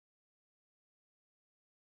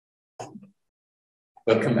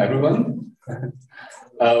Welcome everyone.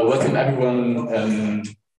 Welcome everyone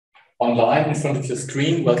online in front of your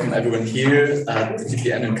screen. Welcome everyone here at the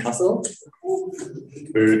GPN in Kassel.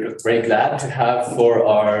 We're very glad to have for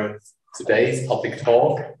our today's public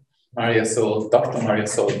talk Dr.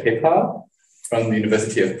 Mariasole Pepa from the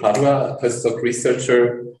University of Padua, a postdoc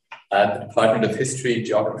researcher at the Department of History,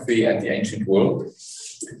 Geography and the Ancient World.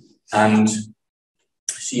 And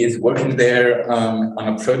she is working there on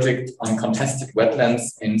a project on contested wetlands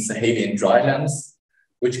in Sahelian drylands,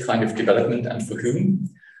 which kind of development and for whom.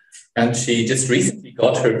 And she just recently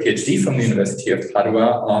got her PhD from the University of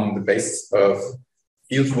Padua on the basis of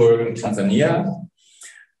fieldwork in Tanzania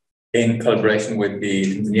in collaboration with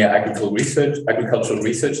the Tanzania Agricultural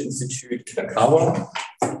Research Institute, Kitakawa.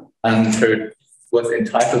 And her was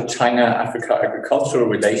entitled China-Africa Agricultural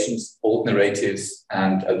Relations, Old Narratives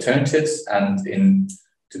and Alternatives. And in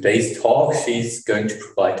today's talk, she's going to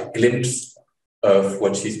provide a glimpse of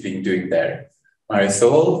what she's been doing there.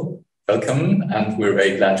 Mariasole, welcome, and we're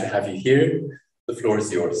very glad to have you here. The floor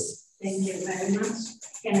is yours. Thank you very much.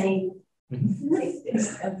 Can I take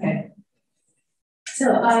this? Okay. So,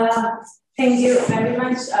 thank you very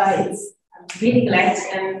much. I'm really glad,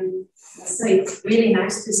 and so it's really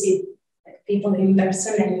nice to see people in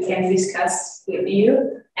person and can discuss with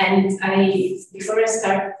you. And before I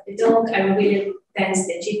start the talk, I really thank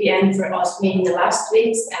the GPN for asking me in the last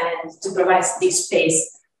weeks and to provide this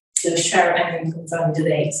space to share and confirm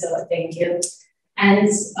today. So thank you. And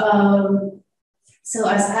so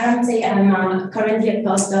as Aaron said, I'm currently a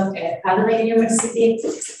postdoc at Padua University.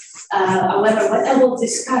 However, what I will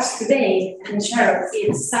discuss today and share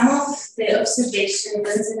is some of the observation,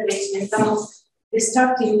 consideration, and some of the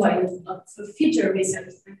starting point of future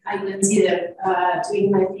research I consider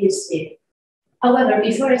doing my PhD. However,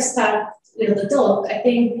 before I start with the talk, I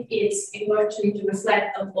think it's important to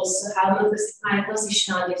reflect on also how my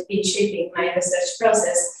position has been shaping my research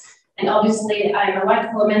process. And obviously, I'm a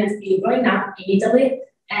white woman, I've been growing up in Italy,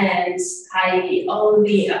 and I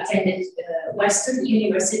only attended Western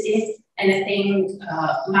University. And I think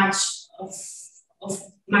much of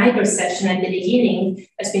my perception at the beginning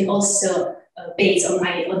has been also based on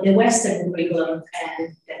the Western curriculum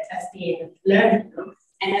and that I've been learning.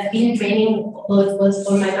 And I've been training both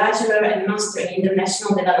for my bachelor and master in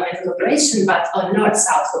international development cooperation, but on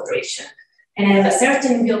North-South cooperation. And I have a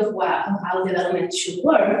certain view of how development should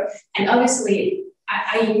work. And obviously,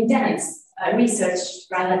 I intend research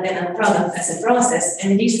rather than a product as a process.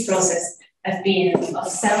 And this process has been of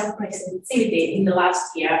self-reflexivity in the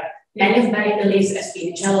last year. Many of my beliefs have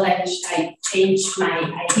been challenged. I changed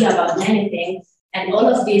my idea about many things. And all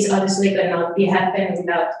of this obviously cannot be happening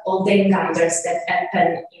without all the encounters that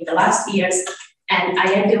happened in the last years. And I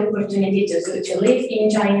had the opportunity to live in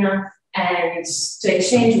China and to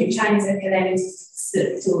exchange with Chinese academics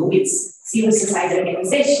with civil society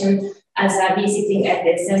organization as a visiting at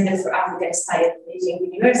the Center for African Studies at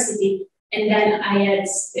Beijing University. And then I had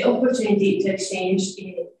the opportunity to exchange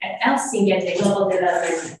at Helsinki at the Global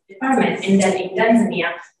Development Department. And then in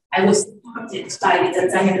Tanzania, I was supported by the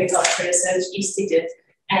Tanzania Agricultural Research Institute.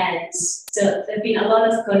 And so there's been a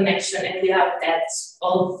lot of connection, and without that,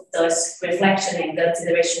 all those reflection and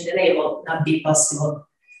consideration today will not be possible.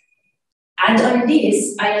 And on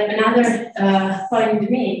this, I have another point to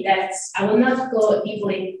make that I will not go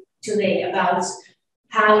deeply today about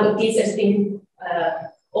how this has been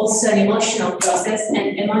also an emotional process,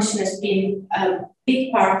 and emotion has been a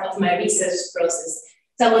big part of my research process.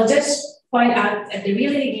 So I will just point out at the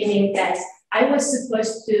really beginning that I was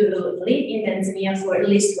supposed to live in Tanzania for at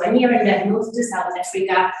least 1 year and then move to South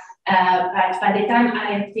Africa. But by the time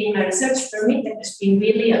I obtained my research permit, that has been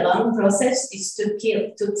really a long process. It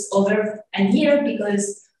took over a year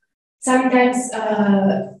because sometimes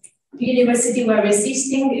the university were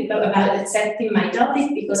resisting about accepting my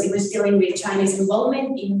topic because it was dealing with Chinese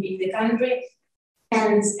involvement in the country.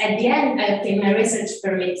 And at the end, I obtained my research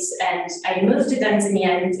permits and I moved to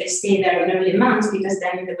Tanzania and I stayed there in early months because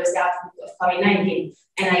then there was the outbreak of COVID-19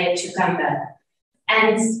 and I had to come back.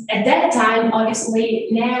 And at that time, obviously,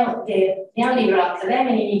 now the neoliberal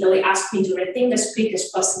academia in Italy asked me to rethink as quick as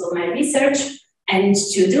possible my research, and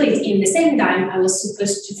to do it in the same time, I was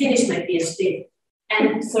supposed to finish my PhD.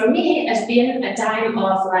 And for me, it has been a time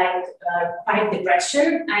of quite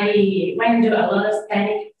depression. I went through a lot of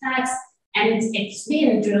panic attacks. And it's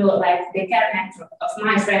been through the care network of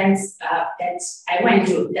my friends that I went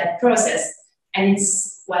through that process. And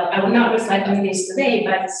I will not reflect on this today,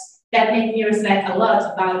 but that made me reflect a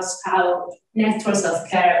lot about how networks of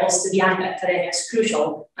care also beyond academia is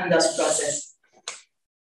crucial in those processes.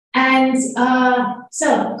 And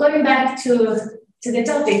so going back to to the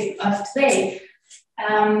topic of today,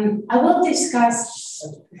 I will discuss,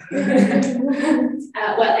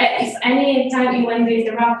 well, if any time you want to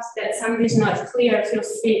interrupt that something is not clear, feel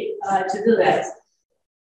free to do that.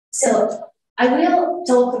 So I will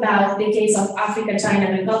talk about the case of Africa-China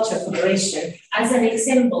Agriculture Cooperation as an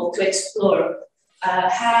example to explore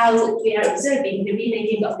how we are observing the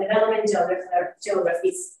remaking of development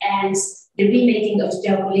geographies and the remaking of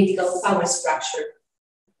geopolitical power structure.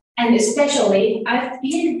 And especially, I've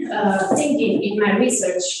been thinking in my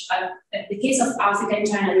research the case of Africa and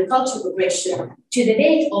China agriculture cooperation to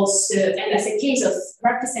debate also, and as a case of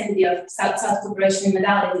representative South-South cooperation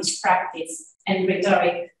modalities, practice, and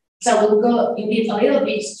rhetoric. So we'll go indeed a little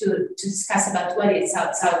bit to discuss about what is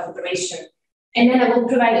South-South cooperation. And then I will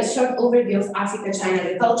provide a short overview of Africa-China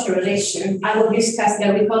agriculture relation. I will discuss the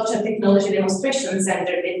Agricultural Technology Demonstration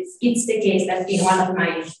Center. It's the case that's been one of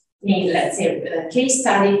my main, let's say, case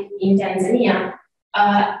study in Tanzania.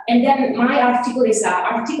 And then my article is an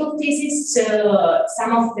article thesis. So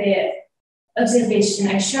some of the observation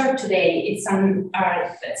I shared today, it's some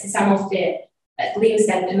of the links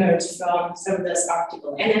that emerged from this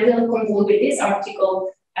article. And I will conclude with this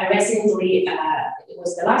article. I recently, it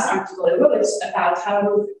was the last article I wrote about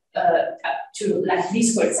how to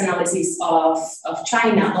discourse analysis of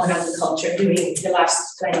China on agriculture during the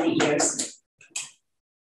last 20 years.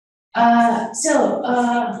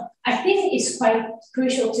 I think it's quite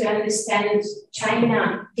crucial to understand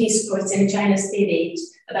China discourse and China's debate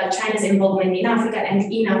about China's involvement in Africa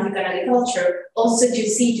and in African agriculture, also to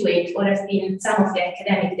situate what have been some of the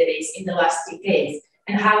academic debates in the last decades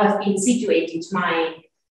and how I've been situated my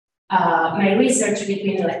research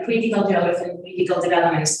between critical geography and critical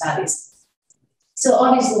development studies. So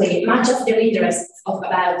obviously, much of the interest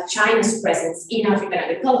about China's presence in African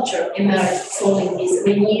agriculture emerged following this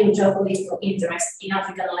renewed geopolitical interest in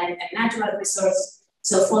African land and natural resources,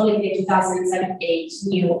 so following the 2007-8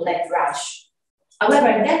 new land rush. However,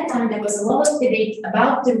 at that time, there was a lot of debate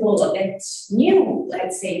about the role that new,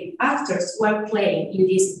 let's say, actors were playing in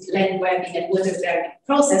this land grabbing and water grabbing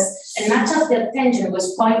process, and much of the attention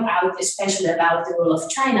was pointed out, especially about the role of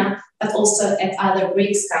China, but also at other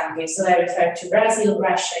BRICS countries. So I refer to Brazil,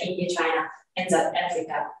 Russia, India, China, and South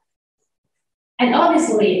Africa. And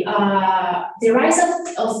obviously, the rise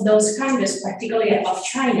of those countries, particularly of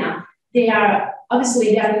China, they are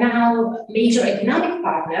now major economic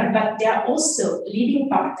partner, but they are also leading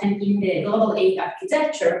partner in the global aid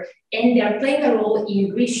architecture, and they are playing a role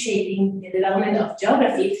in reshaping the development of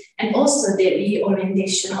geography and also the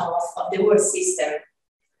reorientation of the world system.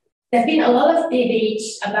 There have been a lot of debate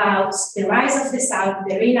about the rise of the South,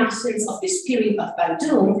 the renaissance of the spirit of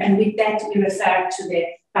Bandung, and with that we refer to the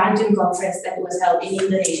Bandung Conference that was held in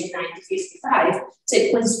Indonesia in 1955. So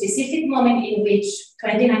it was a specific moment in which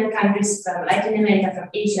 29 countries from Latin America, from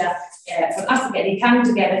Asia, from Africa, they come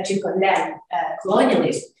together to condemn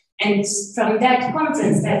colonialism. And from that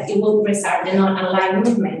conference, that it will result the non-aligned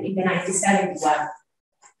movement in the 1971.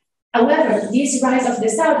 However, this rise of the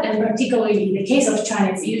South, and particularly the case of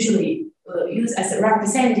China, is usually used as a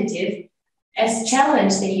representative, has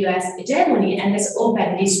challenged the US hegemony and has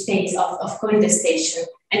opened this space of contestation.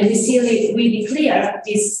 And we see really clear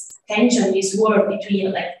this tension, this war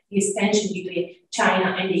between, this tension between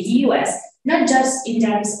China and the US, not just in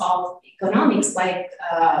terms of economics,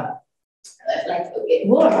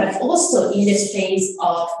 war, but also in the space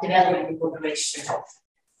of development and cooperation.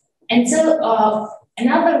 And so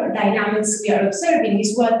another dynamics we are observing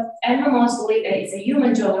is what Emma Mosley, that is a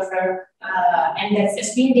human geographer, and that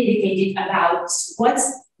has been dedicated about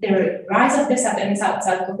what's the rise of the South and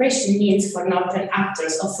South-South cooperation means for Northern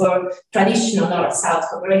actors or for traditional North-South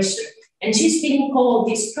cooperation. And she's been called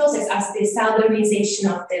this process as the Southernization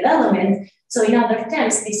of development. So in other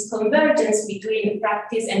terms, this convergence between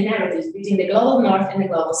practice and narratives between the global North and the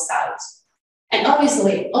global South. And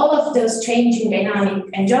obviously, all of those changing dynamic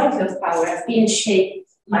and geography of power have been shaped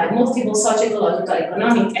by multiple socio-ecological,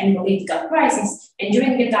 economic, and political crises. And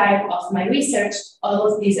during the time of my research, all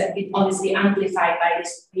of these have been obviously amplified by the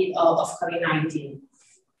spread of COVID-19.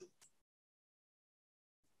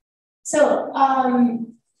 So,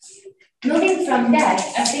 moving from that,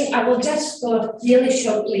 I think I will just go really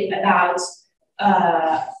shortly about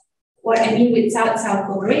what I mean with South-South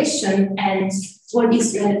cooperation and what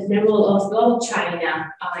is the role of global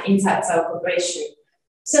China in South-South cooperation.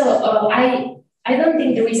 So I don't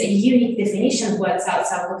think there is a unique definition of what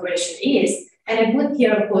South-South cooperation is. And I put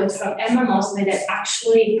here a quote from Emma Mosley that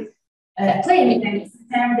actually claiming that it's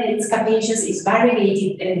a term that it's capacious, it's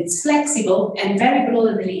variegated, and it's flexible, and very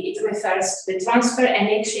broadly it refers to the transfer and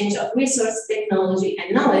exchange of resource, technology,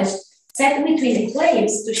 and knowledge set between the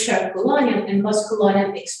claims to share colonial and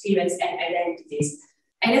post-colonial experience and identities.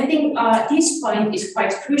 And I think this point is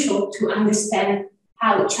quite crucial to understand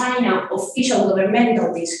how China official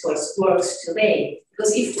governmental discourse works today.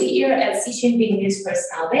 Because if we hear Xi Jinping discourse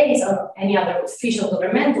nowadays or any other official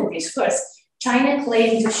governmental discourse, China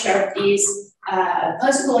claims to share this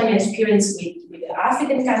post-colonial experience with the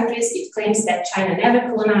African countries. It claims that China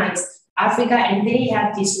never colonized Africa and they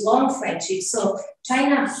have this long friendship. So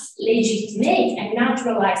China legitimate and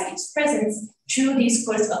naturalize its presence through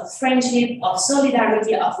discourse of friendship, of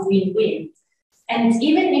solidarity, of win-win. And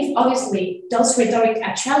even if obviously those rhetoric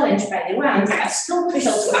are challenged by the ground, they are still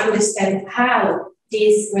crucial to understand how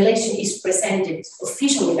this relation is presented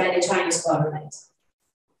officially by the Chinese government.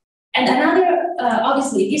 And another,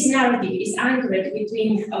 obviously, this narrative is anchored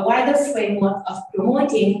between a wider framework of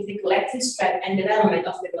promoting the collective strength and development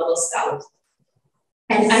of the global South.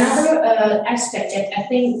 And another aspect that I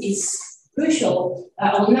think is crucial,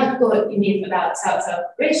 I will not go in deep about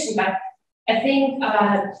South-South cooperation, but I think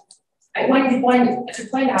I wanted to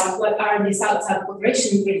point out what are the South-South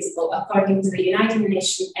cooperation principles according to the United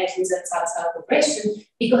Nations Agents of South-South cooperation,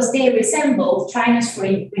 because they resemble China's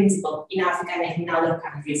foreign principle in Africa and in other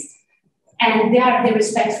countries. And they are the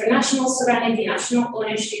respect for national sovereignty, national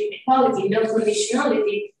ownership, equality,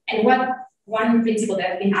 non-conditionality, and one principle that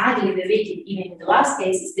has been highly debated even in the last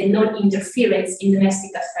days is the non-interference in domestic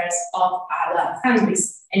affairs of other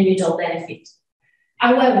countries and mutual benefit.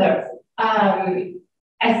 However,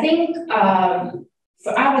 I think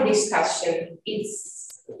for our discussion,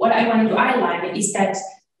 it's what I want to highlight is that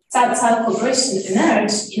South-South cooperation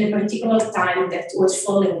emerged in a particular time that was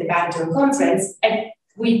following the Banton Conference, and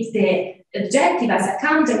with the objective as a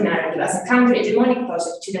counter-narrative, as a counter-hegemonic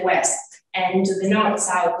project to the West and to the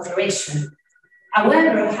North-South cooperation.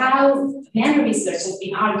 However, how many research has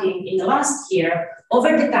been arguing in the last year,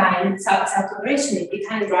 over the time, South-South cooperation has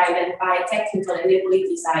become driven by a technical and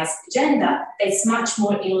depoliticized agenda that's much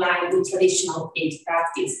more in line with traditional aid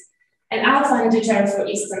practice. And Alpha and Ducher, for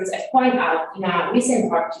instance, have pointed out in a recent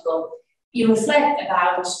article, you reflect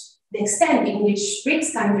about the extent in which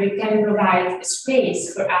BRICS countries can provide a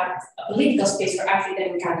space for a political space for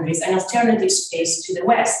African countries, an alternative space to the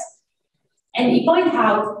West. And he pointed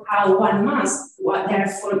out how one must,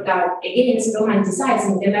 therefore, guard against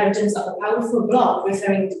romanticizing the emergence of a powerful bloc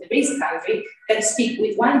referring to the BRICS country that speak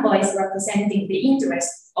with one voice representing the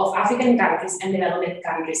interests of African countries and developing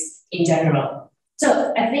countries in general.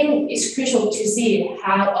 So I think it's crucial to see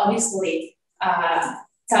how obviously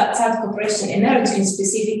South cooperation emerged in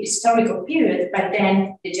specific historical period, but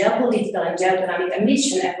then the geopolitical and geoeconomic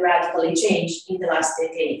ambition have radically changed in the last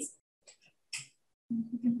decades.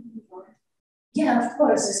 Yeah, of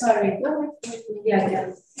course, sorry.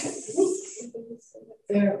 Yeah.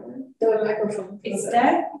 There, the microphone. It's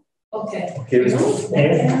there? Okay. Okay, let's go.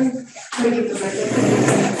 Yeah,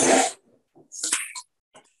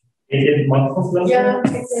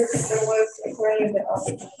 it is. There was recording the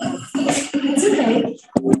audio. It's okay.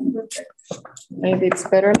 Maybe it's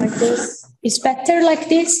better like this. It's better like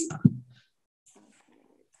this?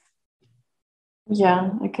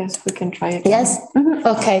 Yeah, I guess we can try it. Yes? Mm-hmm.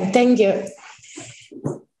 Okay, thank you.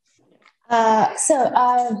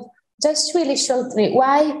 Just really shortly,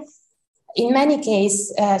 why in many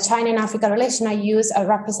cases, China and Africa relation, I use a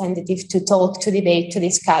representative to talk, to debate, to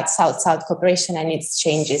discuss South-South cooperation and its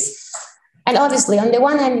changes. And obviously, on the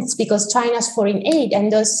one hand, it's because China's foreign aid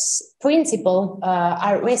and those principles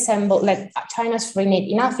are resembled, like China's foreign aid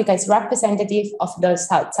in Africa is representative of those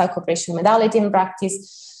South-South cooperation modality and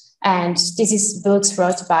practice. And this is books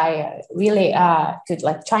wrote by really good,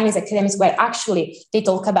 like Chinese academics, where actually they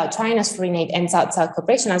talk about China's foreign aid and South-South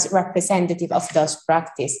cooperation as representative of those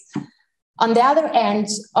practice. On the other hand,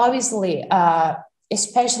 obviously,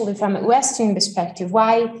 especially from a Western perspective,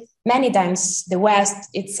 why many times the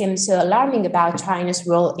West, it seems so alarming about China's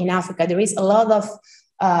role in Africa. There is a lot of,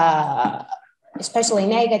 especially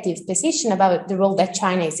negative position about the role that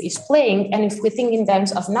China is playing. And if we think in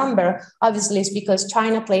terms of number, obviously it's because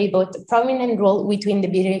China plays both a prominent role within the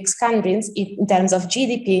BRICS countries in terms of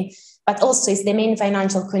GDP, but also is the main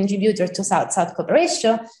financial contributor to South-South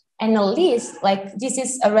cooperation. And at least, like this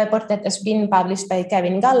is a report that has been published by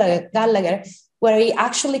Kevin Gallagher, where he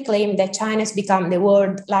actually claimed that China has become the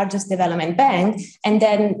world's largest development bank, and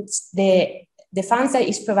then the funds that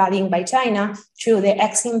is providing by China through the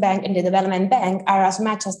Exim Bank and the Development Bank are as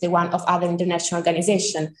much as the one of other international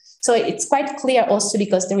organizations. So it's quite clear also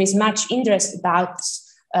because there is much interest about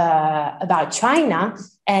China.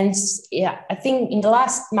 And yeah, I think in the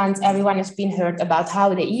last month, everyone has been heard about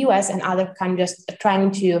how the US and other countries are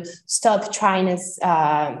trying to stop China's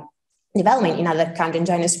development in other countries and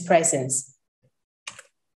China's presence.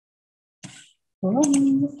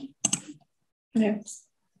 Yeah.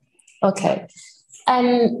 Okay.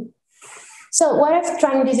 So what I'm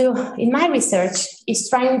trying to do in my research is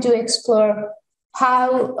trying to explore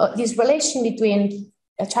how this relation between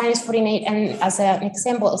Chinese foreign aid and as an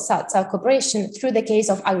example of South-South cooperation through the case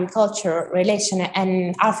of agriculture relation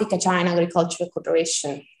and Africa-China agricultural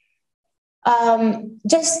cooperation.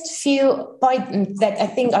 Just a few points that I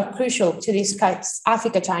think are crucial to discuss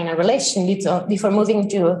Africa-China relation before moving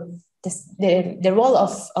to the role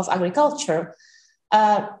of agriculture.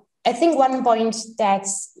 I think one point that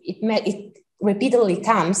it repeatedly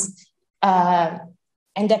comes,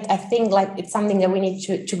 and that I think like it's something that we need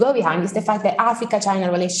to go behind, is the fact that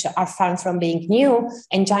Africa-China relations are far from being new,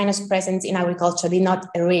 and China's presence in agriculture did not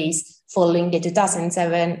erase following the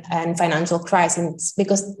 2007 and financial crisis,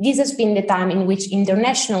 because this has been the time in which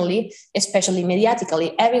internationally, especially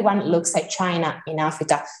mediatically, everyone looks at China in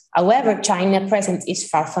Africa. However, China's presence is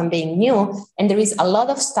far from being new, and there is a lot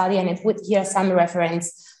of study, and I put here some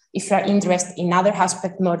reference if you are interested in other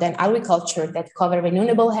aspects more than agriculture that cover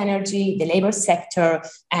renewable energy, the labor sector,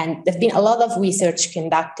 and there's been a lot of research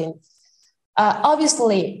conducted.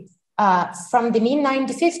 Obviously, from the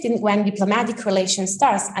mid-1950s, when diplomatic relations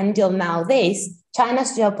starts until nowadays,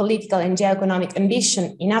 China's geopolitical and geoeconomic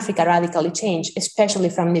ambition in Africa radically changed, especially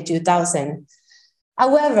from the 2000s.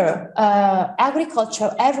 However,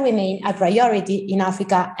 agriculture has remained a priority in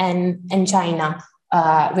Africa and China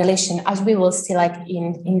relation, as we will see like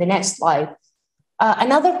in the next slide.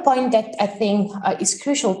 Another point that I think is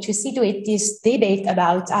crucial to situate this debate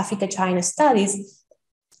about Africa-China studies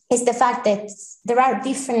is the fact that there are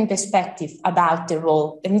different perspectives about the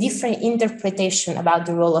role and different interpretation about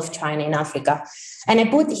the role of China in Africa. And I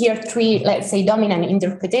put here three, let's say, dominant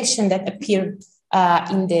interpretation that appear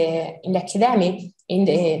in the academic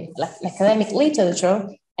literature.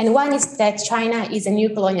 And one is that China is a new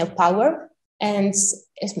colonial power. And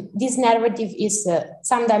this narrative is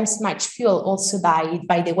sometimes much fueled also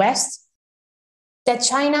by the West, that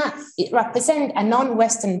China represents a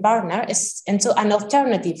non-Western partner and so an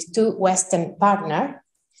alternative to Western partner.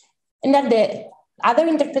 And then the other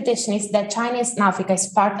interpretation is that China in Africa is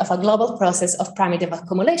part of a global process of primitive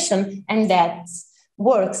accumulation and that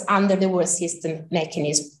works under the world system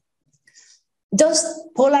mechanism. Those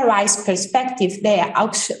polarized perspectives, they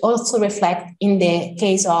also reflect in the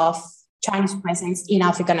case of Chinese presence in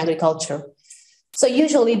African agriculture. So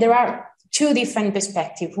usually there are two different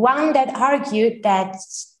perspectives. One that argued that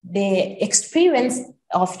the experience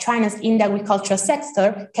of China's in the agricultural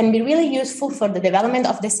sector can be really useful for the development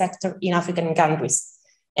of the sector in African countries.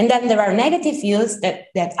 And then there are negative views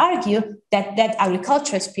that argue that that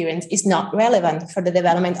agricultural experience is not relevant for the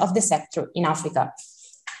development of the sector in Africa.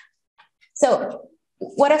 So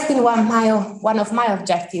what has been one of my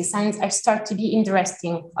objectives, and I start to be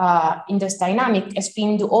interesting in this dynamic, has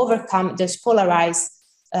been to overcome this polarized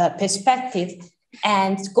perspective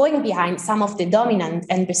and going behind some of the dominant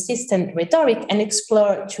and persistent rhetoric and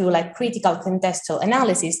explore through like critical contextual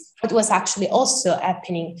analysis what was actually also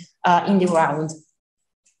happening in the ground.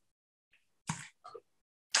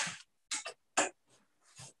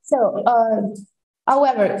 So,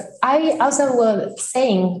 however, I also was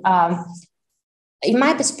saying, in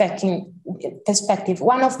my perspective,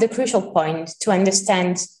 one of the crucial points to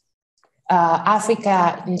understand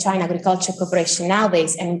Africa and China agriculture cooperation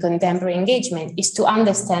nowadays and contemporary engagement is to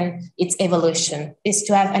understand its evolution, is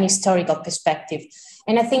to have an historical perspective.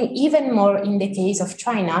 And I think even more in the case of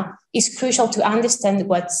China, it's crucial to understand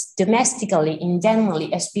what's domestically and generally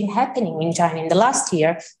has been happening in China in the last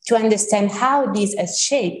year to understand how this has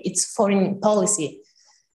shaped its foreign policy.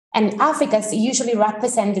 And Africa is usually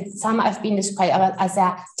represented, some have been described as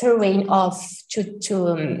a terrain of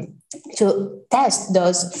to test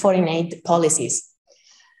those foreign aid policies.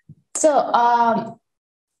 So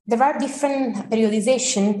there are different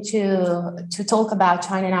periodization to talk about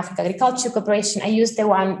China and Africa agriculture cooperation. I use the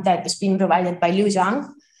one that has been provided by Liu Zhang.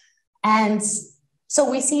 And so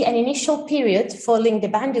we see an initial period following the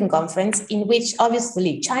Bandung Conference in which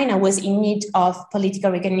obviously China was in need of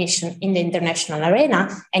political recognition in the international arena,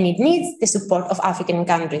 and it needs the support of African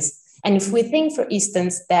countries. And if we think, for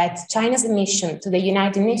instance, that China's admission to the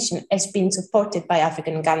United Nations has been supported by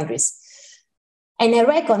African countries, and I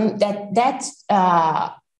reckon that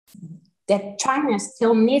China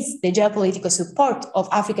still needs the geopolitical support of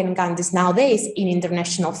African countries nowadays in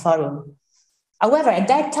international forum. However, at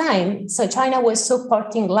that time, so China was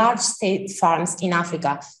supporting large state farms in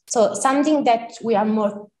Africa. So something that we are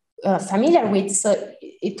more familiar with, so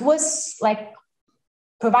it was like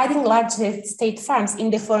providing large state farms in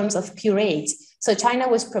the forms of pure aid, So China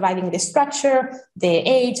was providing the structure, the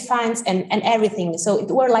aid funds, and everything. So it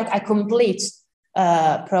were like a complete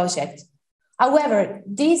project. However,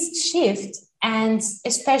 this shift, and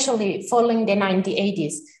especially following the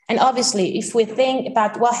 1980s, and obviously if we think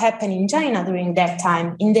about what happened in China during that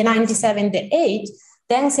time, in the 1978,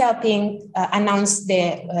 Deng Xiaoping announced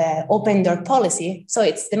the open door policy. So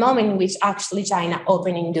it's the moment in which actually China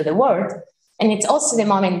opening to the world. And it's also the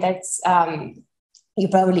moment that you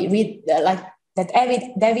probably read that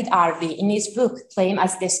David Harvey in his book claimed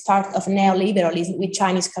as the start of neoliberalism with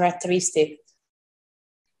Chinese characteristics.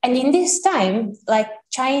 And in this time, like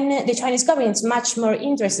China, the Chinese government is much more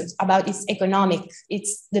interested about its economic,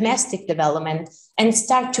 its domestic development, and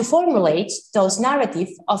start to formulate those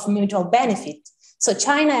narratives of mutual benefit. So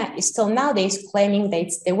China is still nowadays claiming that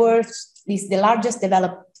it's the world, is the largest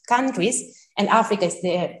developed countries, and Africa is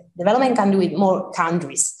the developing country with more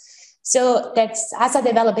countries. So that's, as a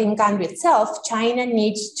developing country itself, China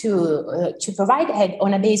needs to provide aid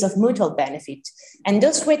on a base of mutual benefit. And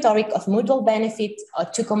those rhetoric of mutual benefit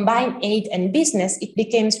to combine aid and business, it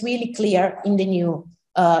becomes really clear in the new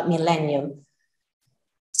millennium.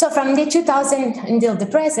 So from the 2000 until the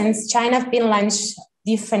present, China has been launched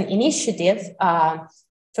different initiatives.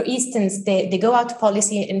 For instance, the Go Out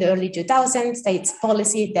policy in the early 2000s, states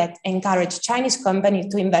policy that encouraged Chinese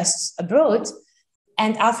companies to invest abroad.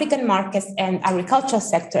 And African markets and agricultural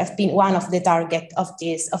sector have been one of the targets of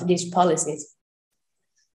these policies.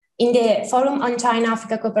 In the Forum on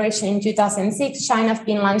China-Africa Cooperation in 2006, China has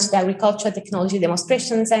been launched the Agricultural Technology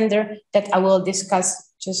Demonstration Center that I will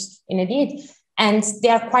discuss just in a bit. And they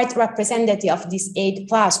are quite representative of this aid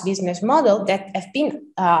plus business model that have been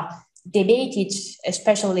debated,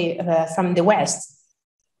 especially from the West.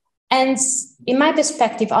 And in my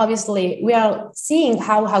perspective, obviously, we are seeing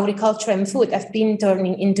how agriculture and food have been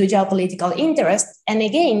turning into geopolitical interest, and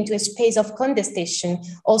again, to a space of contestation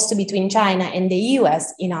also between China and the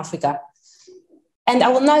US in Africa. And I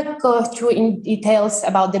will not go through in details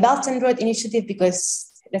about the Belt and Road Initiative because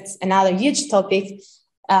that's another huge topic.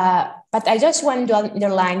 But I just want to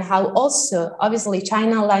underline how also, obviously,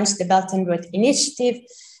 China launched the Belt and Road Initiative.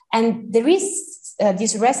 And there is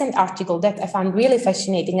this recent article that I found really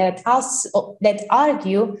fascinating that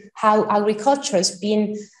argue how agriculture has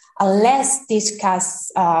been a less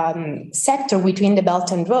discussed sector within the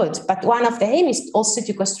Belt and Road. But one of the aims is also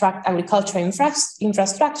to construct agricultural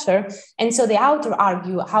infrastructure. And so the author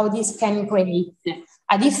argue how this can create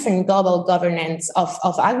a different global governance of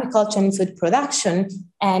agriculture and food production.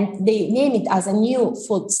 And they name it as a new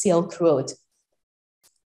food Silk Road.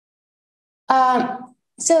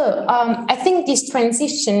 I think this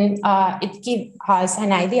transition, it gives us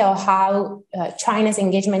an idea of how China's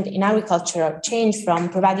engagement in agriculture changed from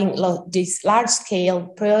providing this large-scale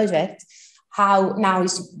project, how now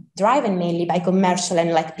is driven mainly by commercial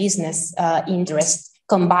and business interests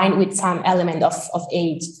combined with some element of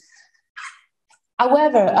aid.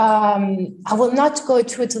 However, I will not go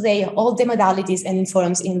through today all the modalities and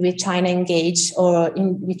forms in which China engaged or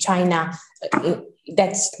in which China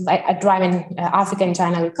that's driving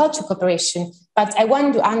African-China agriculture cooperation. But I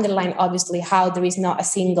want to underline, obviously, how there is not a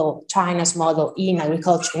single China's model in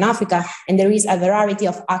agriculture in Africa, and there is a variety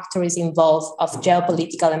of actors involved of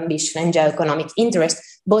geopolitical ambition and geoeconomic interest,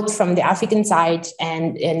 both from the African side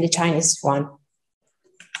and the Chinese one.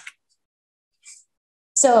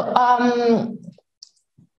 So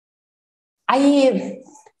I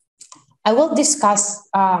will discuss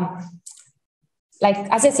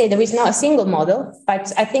as I say, there is not a single model,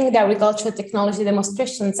 but I think the Agricultural Technology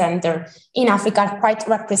Demonstration Center in Africa are quite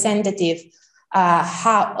representative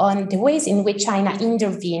on the ways in which China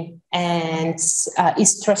intervened and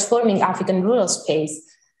is transforming African rural space.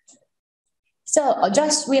 So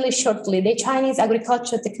just really shortly, the Chinese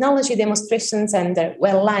Agricultural Technology Demonstration Center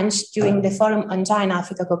were launched during the Forum on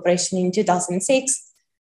China-Africa Cooperation in 2006.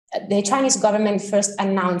 The Chinese government first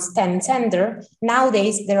announced 10 centers.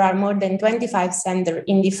 Nowadays, there are more than 25 centers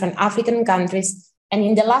in different African countries. And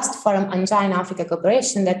in the last Forum on China-Africa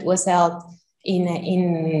Cooperation that was held in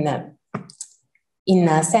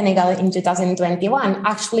Senegal in 2021,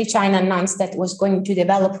 actually China announced that it was going to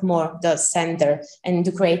develop more those centers and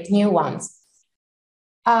to create new ones.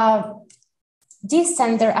 This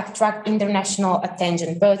center attract international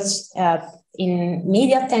attention, both in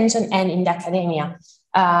media attention and in the academia.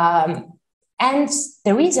 And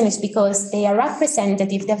the reason is because they are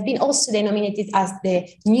representative. They've been also denominated as the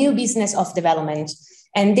new business of development,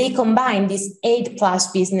 and they combine this aid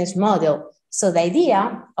plus business model. So the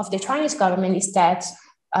idea of the Chinese government is that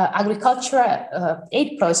agricultural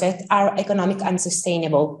aid projects are economic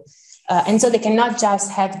unsustainable. And so they cannot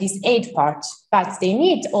just have this aid part, but they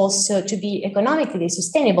need also to be economically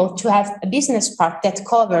sustainable to have a business part that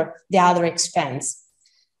cover the other expense.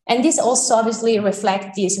 And this also obviously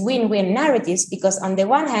reflects these win-win narratives, because on the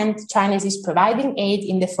one hand, China is providing aid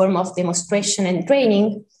in the form of demonstration and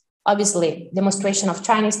training, obviously demonstration of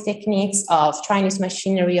Chinese techniques, of Chinese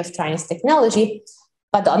machinery, of Chinese technology.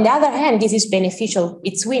 But on the other hand, this is beneficial.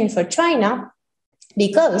 It's win for China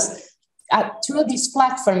because through this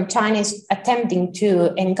platform, China is attempting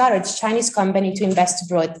to encourage Chinese companies to invest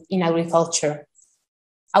abroad in agriculture.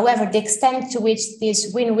 However, the extent to which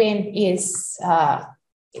this win-win is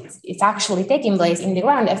it's actually taking place in the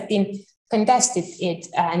ground have been contested.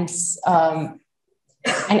 And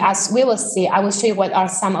as we will see, I will show you what are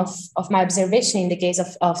some of my observations in the case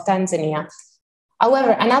of Tanzania.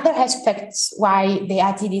 However, another aspect why the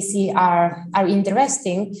ITDC are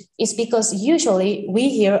interesting is because usually we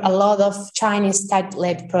hear a lot of Chinese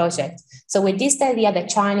state-led projects. So with this idea that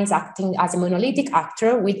China is acting as a monolithic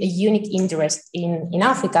actor with a unique interest in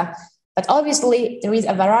Africa, but obviously there is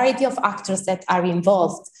a variety of actors that are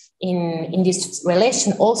involved in this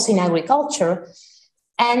relation, also in agriculture.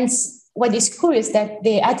 And what is curious that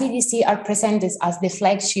the ITDC are presented as the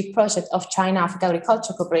flagship project of China-Africa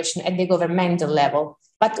Agriculture Cooperation at the governmental level.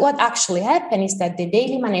 But what actually happened is that the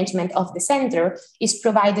daily management of the center is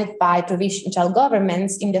provided by provincial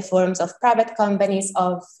governments in the forms of private companies,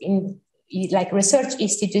 like research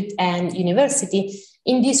institute and university,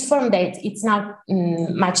 in this form that it's not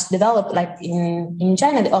much developed like in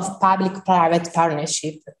China of public-private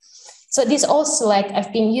partnership. So this also has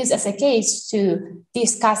been used as a case to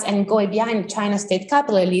discuss and go behind China's state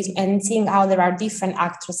capitalism and seeing how there are different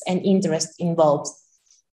actors and interests involved.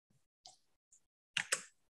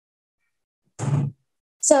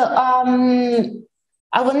 So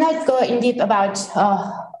I will not go in deep about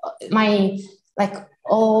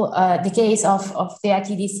the case of the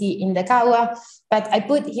ITDC in the Kawa, but I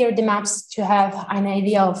put here the maps to have an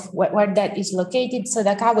idea of where that is located. So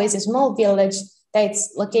the Kawa is a small village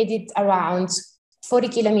that's located around 40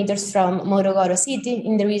 kilometers from Morogoro city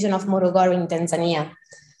in the region of Morogoro in Tanzania.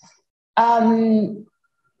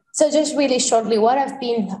 So just really shortly, what I've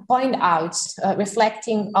been pointing out,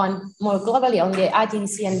 reflecting on more globally on the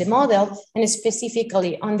ITDC and the model, and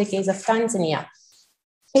specifically on the case of Tanzania,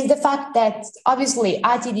 is the fact that obviously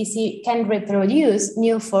ITDC can reproduce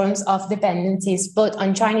new forms of dependencies, both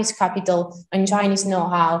on Chinese capital, on Chinese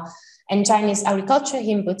know-how, and Chinese agriculture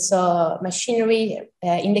inputs, so machinery.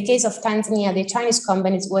 In the case of Tanzania, the Chinese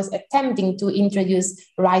companies was attempting to introduce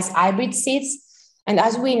rice hybrid seeds. And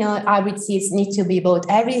as we know, hybrid seeds need to be bought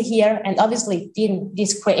every year. And obviously,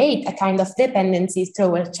 this create a kind of dependency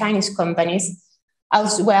toward Chinese companies,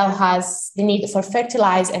 as well as the need for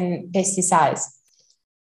fertilizer and pesticides.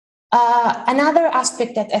 Another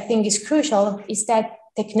aspect that I think is crucial is that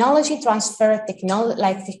technology transfer,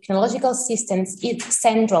 technological systems is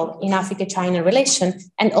central in Africa-China relation,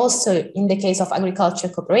 and also in the case of agriculture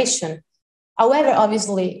cooperation. However,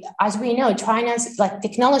 obviously, as we know, China's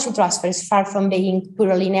technology transfer is far from being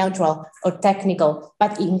purely neutral or technical,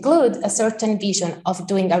 but include a certain vision of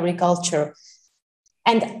doing agriculture.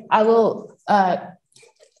 And I will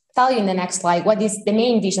tell you in the next slide what is the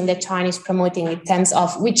main vision that China is promoting in terms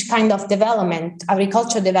of which kind of development,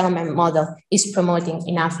 agriculture development model is promoting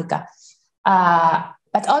in Africa.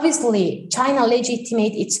 But obviously, China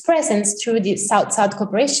legitimates its presence through the South-South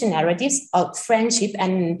cooperation narratives of friendship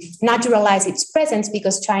and naturalize its presence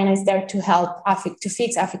because China is there to help Africa to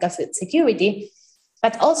fix Africa's food security.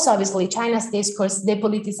 But also, obviously, China's discourse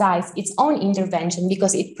depoliticizes its own intervention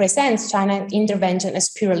because it presents China's intervention as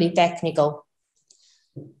purely technical.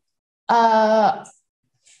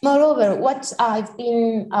 Moreover, what I've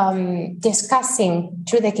been discussing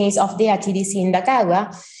through the case of the ITDC in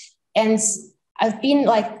Dakawa, and I've been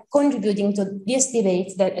contributing to this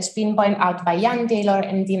debate that has been pointed out by Jan Taylor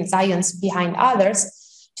and Tim Zions behind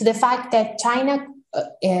others, to the fact that China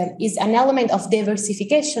is an element of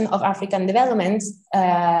diversification of African development,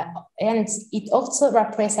 and it also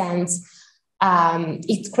represents,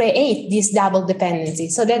 it creates this double dependency.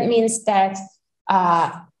 So that means that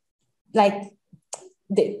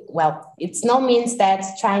it's no means that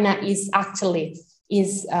China is actually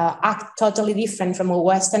totally different from what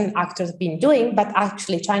Western actors have been doing, but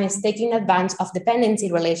actually China is taking advantage of dependency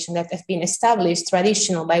relations that have been established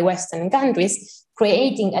traditional by Western countries,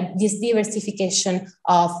 creating this diversification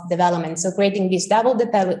of development. So creating this double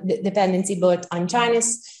dependency both on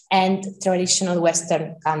Chinese and traditional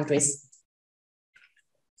Western countries.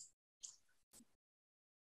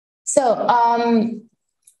 So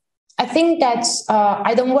I think that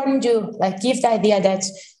I don't want to give the idea that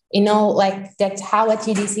like that how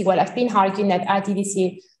RTDC, well, I've been arguing that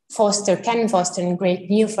RTDC can foster a great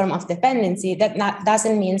new form of dependency. That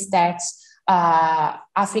doesn't mean that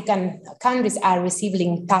African countries are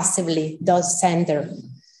receiving passively those centers.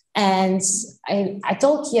 And I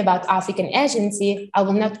talk here about African agency. I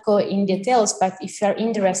will not go in details, but if you're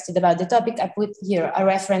interested about the topic, I put here a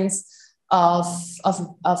reference of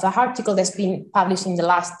an article that's been published in the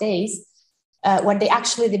last days, where they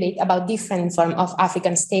actually debate about different form of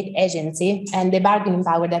African state agency and the bargaining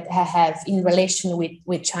power that I have in relation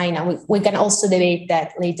with China. We can also debate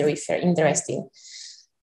that later if you're interested.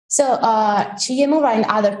 So Chiyemura and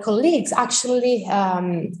other colleagues actually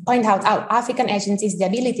point out how African agencies, the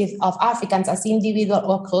ability of Africans as individuals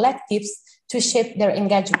or collectives to shape their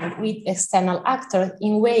engagement with external actors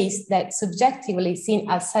in ways that subjectively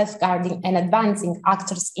seen as safeguarding and advancing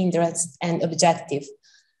actors' interests and objectives.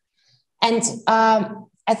 And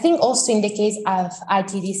I think also in the case of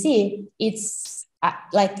RTDC, it's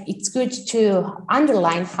good to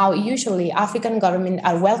underline how usually African governments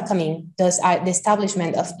are welcoming the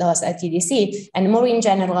establishment of those RTDC and more in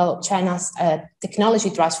general China's technology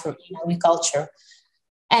transfer in agriculture.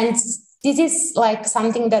 And this is like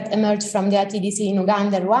something that emerged from the RTDC in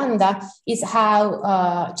Uganda and Rwanda, is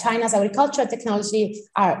how China's agricultural technology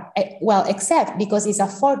are well accepted because it's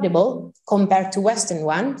affordable compared to Western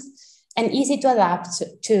ones and easy to adapt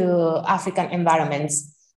to African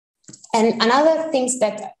environments. And another things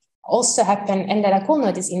that also happen and that I could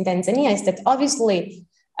notice in Tanzania is that obviously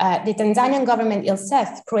the Tanzanian government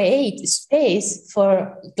itself create space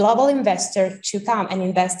for global investors to come and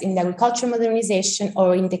invest in the agricultural modernization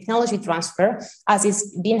or in technology transfer, as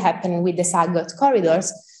it's been happening with the SAGOT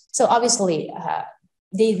corridors. So obviously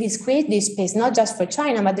they create this space not just for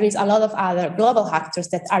China, but there is a lot of other global actors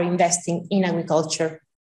that are investing in agriculture.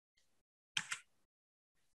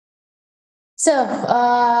 So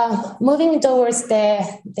moving towards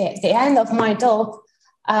the end of my talk,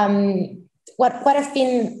 what I've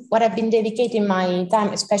been dedicating my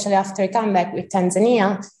time, especially after I come back from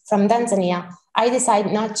Tanzania, I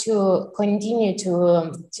decided not to continue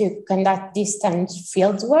to conduct distance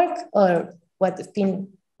field work, or what has been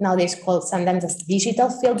nowadays called sometimes as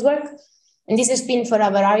digital field work. And this has been for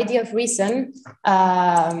a variety of reasons,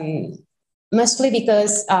 mostly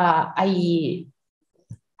because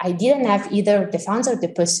I didn't have either the funds or the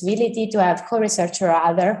possibility to have co-research or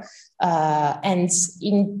other. And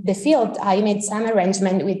in the field, I made some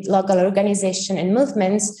arrangement with local organizations and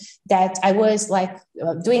movements that I was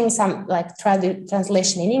doing some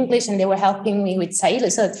translation in English, and they were helping me with Swahili.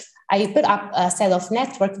 So I put up a set of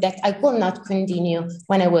network that I could not continue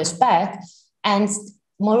when I was back. And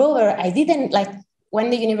moreover, I didn't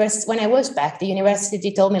when I was back, the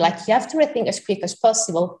university told me you have to rethink as quick as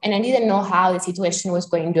possible. And I didn't know how the situation was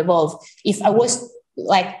going to evolve. If I was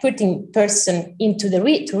putting person into the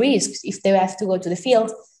risks, if they have to go to the field.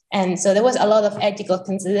 And so there was a lot of ethical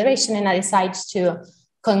consideration, and I decided to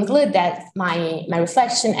conclude that my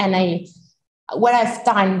reflection. And what I've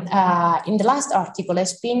done in the last article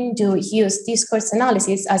has been to use discourse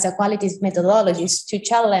analysis as a qualitative methodology to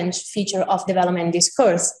challenge feature of development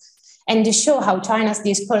discourse, and to show how China's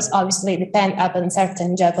discourse obviously depends upon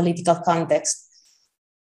certain geopolitical context.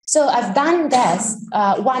 So I've done this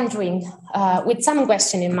wondering with some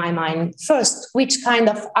question in my mind. First, which kind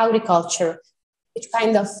of agriculture, which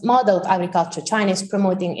kind of model of agriculture China is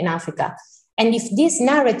promoting in Africa? And if these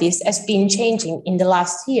narratives has been changing in the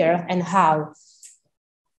last year, and how?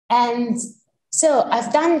 And so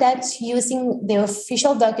I've done that using the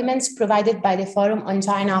official documents provided by the Forum on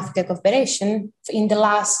China-Africa Cooperation in the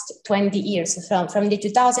last 20 years, from the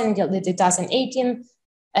 2000 until the 2018,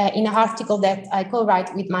 in an article that I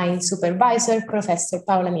co-write with my supervisor, Professor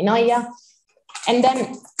Paula Minoia. And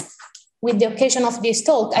then with the occasion of this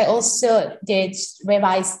talk, I also did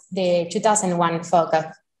revise the 2001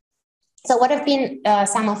 FOCA. So what have been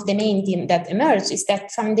some of the main themes that emerged is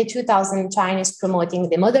that from the 2000, China is promoting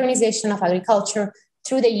the modernization of agriculture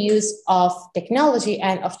through the use of technology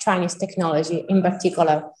and of Chinese technology in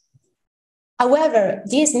particular. However,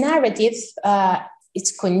 this narrative,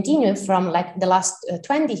 it's continued from the last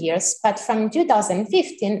 20 years, but from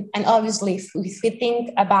 2015, and obviously if we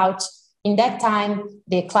think about in that time,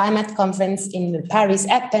 the climate conference in Paris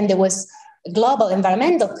happened, there was global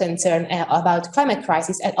environmental concern about climate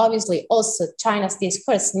crisis, and obviously also China's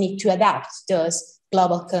discourse need to adapt those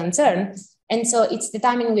global concerns. And so it's the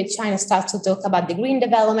time in which China starts to talk about the green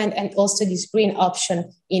development and also this green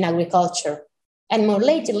option in agriculture. And more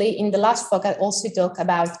lately, in the last focus, also talk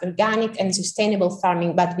about organic and sustainable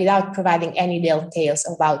farming, but without providing any details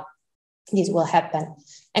about this will happen.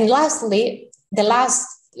 And lastly, the last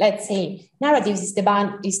let's say, narratives is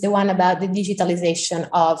the one about the digitalization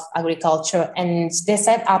of agriculture and the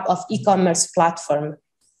setup of e-commerce platform.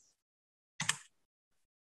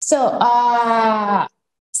 So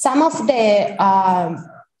some of the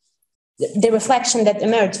reflection that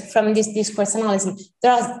emerged from this discourse analysis,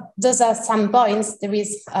 those are some points. There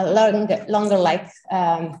is a longer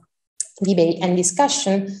debate and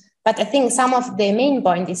discussion, but I think some of the main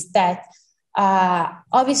point is that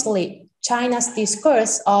obviously China's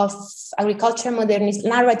discourse of agriculture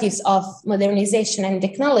narratives of modernization and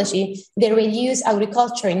technology, they reduce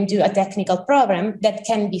agriculture into a technical program that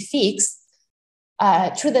can be fixed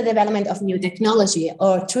through the development of new technology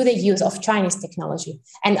or through the use of Chinese technology.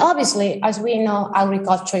 And obviously, as we know,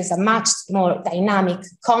 agriculture is a much more dynamic,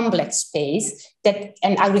 complex space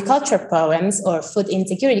and agriculture problems or food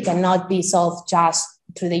insecurity cannot be solved just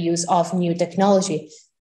through the use of new technology.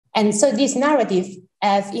 And so this narrative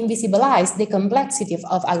have invisibilized the complexity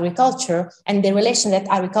of agriculture and the relation that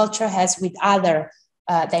agriculture has with other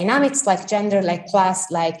dynamics like gender, like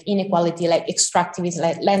class, like inequality, like extractivism,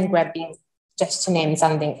 like land grabbing, just to name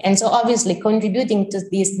something. And so obviously contributing to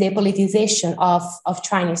this depoliticization of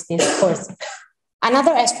Chinese discourse.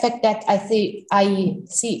 Another aspect that I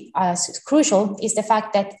see as crucial is the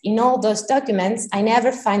fact that in all those documents, I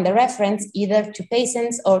never find a reference either to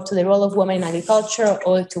peasants or to the role of women in agriculture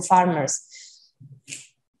or to farmers.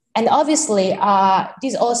 And obviously,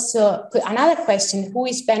 this also put another question: who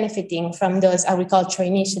is benefiting from those agricultural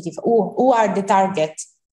initiatives? Who are the target?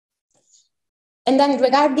 And then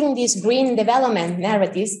regarding these green development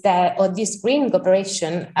narratives or this green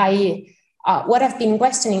cooperation, what I've been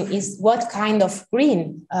questioning is what kind of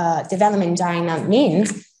green development China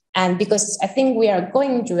means. And because I think we are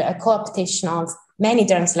going through a co-optation of many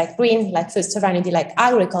terms like green, like food sovereignty, like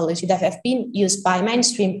agroecology that have been used by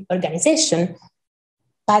mainstream organizations.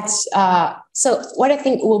 But so what I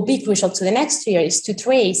think will be crucial to the next year is to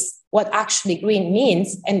trace what actually green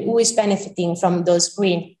means and who is benefiting from those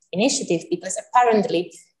green initiatives, because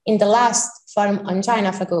apparently in the last Forum on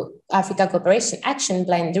China-Africa Cooperation Action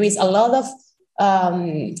Plan, there is a lot of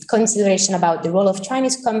consideration about the role of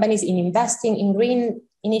Chinese companies in investing in green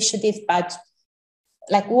initiatives, but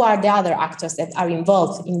like who are the other actors that are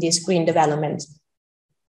involved in this green development?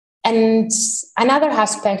 And another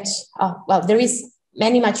aspect, well, there is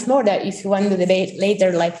much more that if you want to debate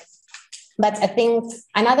later, but I think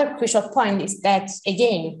another crucial point is that,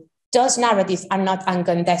 again, those narratives are not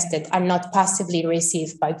uncontested, are not passively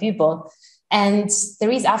received by people. And there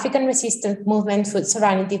is African resistance movement, food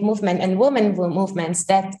sovereignty movement, and women movements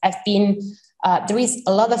that have been, there is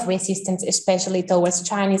a lot of resistance, especially towards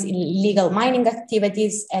Chinese illegal mining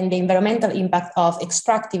activities and the environmental impact of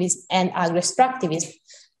extractivism and agro-extractivism.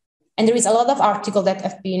 And there is a lot of articles that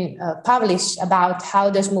have been published about how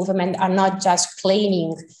those movements are not just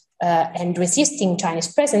claiming and resisting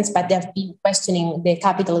Chinese presence, but they have been questioning the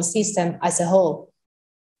capitalist system as a whole.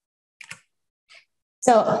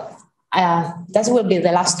 So that will be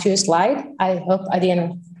the last two slides. I hope I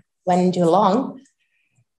didn't went too long.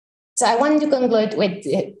 So I want to conclude with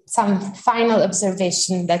some final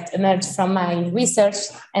observation that emerged from my research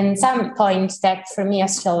and some points that for me are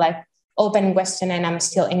still like open question and I'm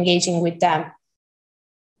still engaging with them.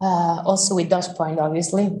 Also with those points,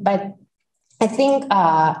 obviously. But I think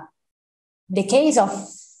the case of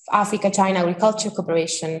Africa-China agriculture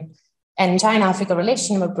cooperation and China-Africa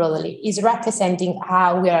relation more broadly is representing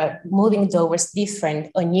how we are moving towards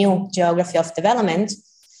different or new geography of development,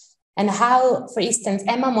 and how, for instance,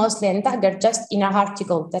 Emma Mosley and Dagger, just in an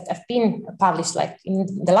article that have been published like in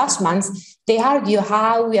the last months, they argue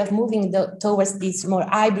how we are moving towards these more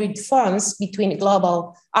hybrid forms between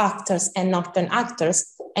global actors and northern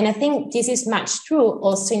actors. And I think this is much true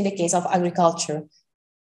also in the case of agriculture.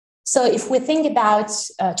 So if we think about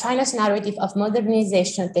China's narrative of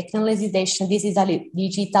modernization, technologization,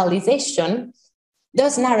 digitalization,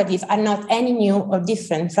 those narratives are not any new or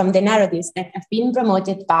different from the narratives that have been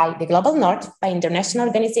promoted by the Global North, by international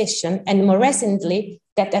organizations, and more recently,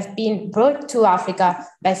 that have been brought to Africa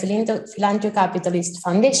by Philanthrocapitalist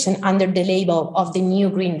Foundation under the label of the New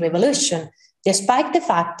Green Revolution, despite the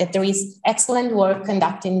fact that there is excellent work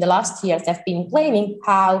conducted in the last years that have been claiming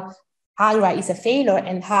how AGRA is a failure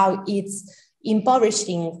and how it's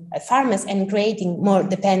impoverishing farmers and creating more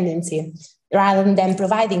dependency, rather than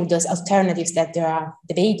providing those alternatives that they are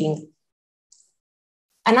debating.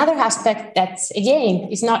 Another aspect that, again,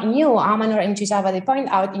 is not new, Amanor and Chichava, they point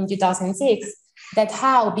out in 2006, that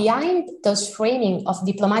how behind those framing of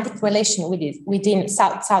diplomatic relation within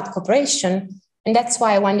South-South cooperation, and that's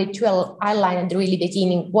why I wanted to outline at the really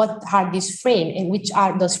beginning, what are these frames and which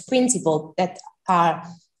are those principles that are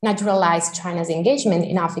naturalize China's engagement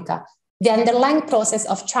in Africa. The underlying process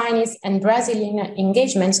of Chinese and Brazilian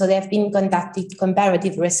engagement, so they have been conducted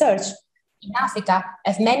comparative research in Africa,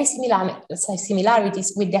 have many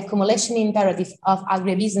similarities with the accumulation imperative of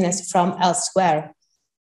agribusiness from elsewhere.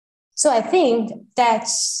 So I think that,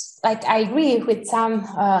 like, I agree with some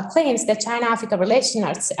claims that China-Africa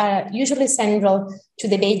relations are usually central to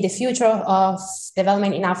debate the future of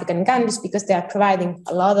development in African countries because they are providing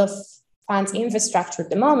a lot of funds infrastructure at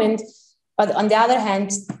the moment. But on the other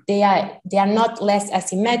hand, they are not less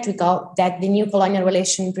asymmetrical than the new colonial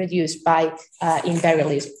relation produced by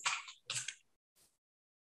imperialism.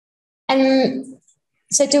 And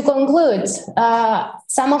so to conclude,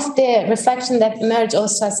 some of the reflection that emerged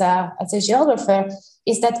also as a geographer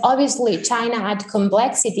is that obviously China had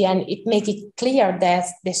complexity, and it makes it clear that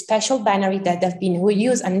the special binary that have been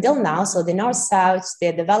used until now, so the North-South,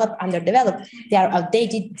 the developed, underdeveloped, they are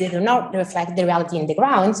outdated, they do not reflect the reality in the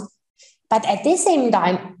ground. But at the same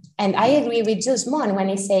time, and I agree with Jusmon when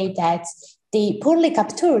he say that they poorly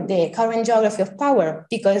capture the current geography of power,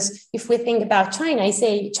 because if we think about China, I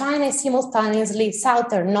say China is simultaneously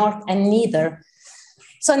southern, north, and neither.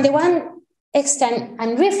 So on the one extent,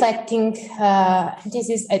 I'm reflecting, this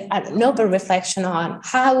is a noble reflection on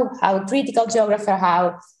how critical geography,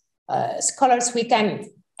 how scholars we can,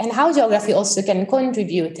 and how geography also can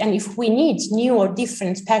contribute, and if we need new or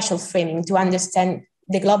different spatial framing to understand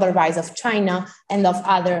the global rise of China and of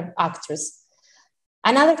other actors.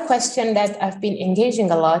 Another question that I've been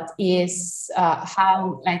engaging a lot is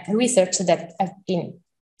how, like, research that I've been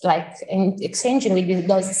in exchanging with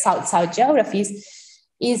those South-South geographies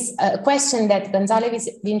is a question that González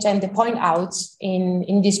Vicente point out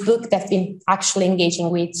in this book that I've been actually engaging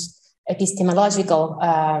with epistemological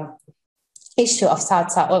issue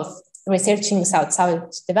of researching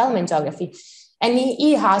South-South development geography. And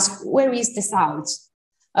he asked, where is the South?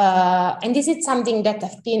 And this is something that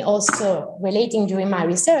I've been also relating during my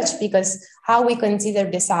research, because how we consider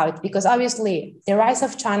the South, because obviously the rise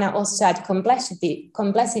of China also had complexity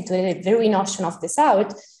to the very notion of the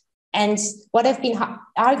South. And what I've been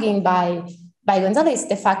arguing by González,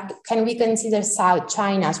 the fact, can we consider South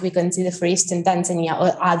China as we consider, for instance, Tanzania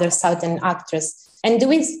or other Southern actors? And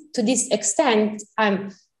to this extent,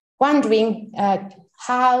 I'm wondering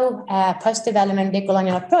how post-development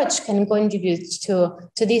decolonial approach can contribute to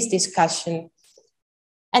this discussion.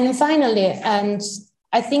 And finally, and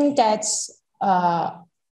I think that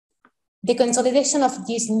the consolidation of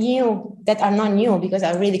these new, that are not new because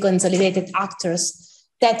are really consolidated actors,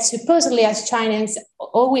 that supposedly, as China is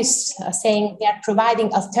always saying, they are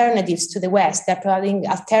providing alternatives to the West, they're providing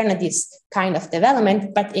alternatives kind of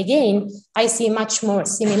development. But again, I see much more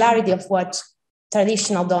similarity of what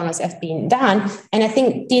traditional donors have been done. And I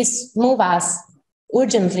think this moves us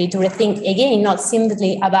urgently to rethink again, not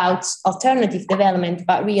simply about alternative development,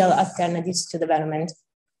 but real alternatives to development.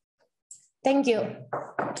 Thank you.